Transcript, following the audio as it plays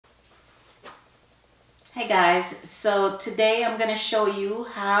Hey guys, so today I'm going to show you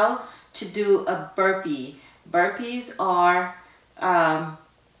how to do a burpee. Burpees are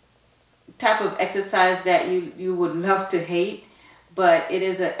type of exercise that you would love to hate, but it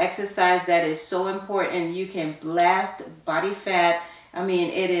is an exercise that is so important. You can blast body fat. I mean,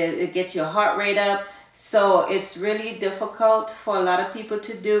 it gets your heart rate up. So it's really difficult for a lot of people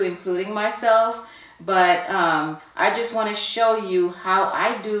to do, including myself. But I just want to show you how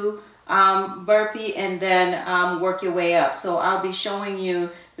I do burpee and then work your way up. So I'll be showing you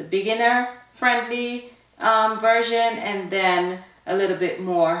the beginner friendly version and then a little bit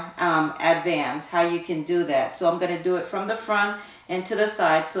more advanced, how you can do that. So I'm going to do it from the front and to the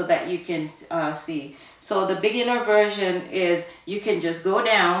side so that you can see. So the beginner version is you can just go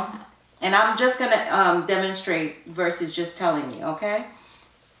down, and I'm just going to demonstrate versus just telling you, okay?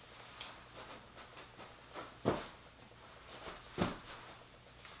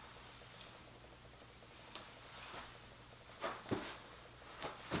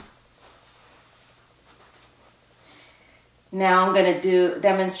 Now I'm going to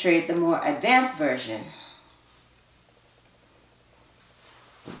demonstrate the more advanced version.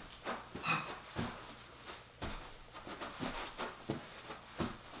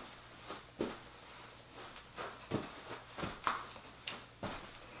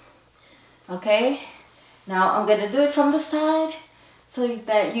 Okay, now I'm going to do it from the side so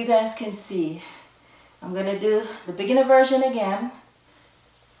that you guys can see. I'm going to do the beginner version again.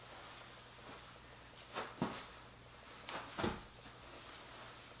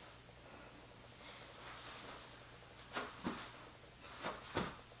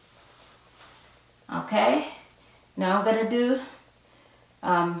 Okay, now I'm going to do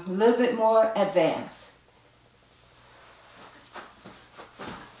a little bit more advanced.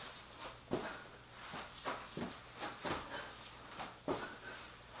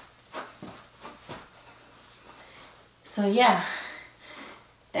 So yeah,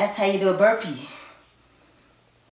 that's how you do a burpee.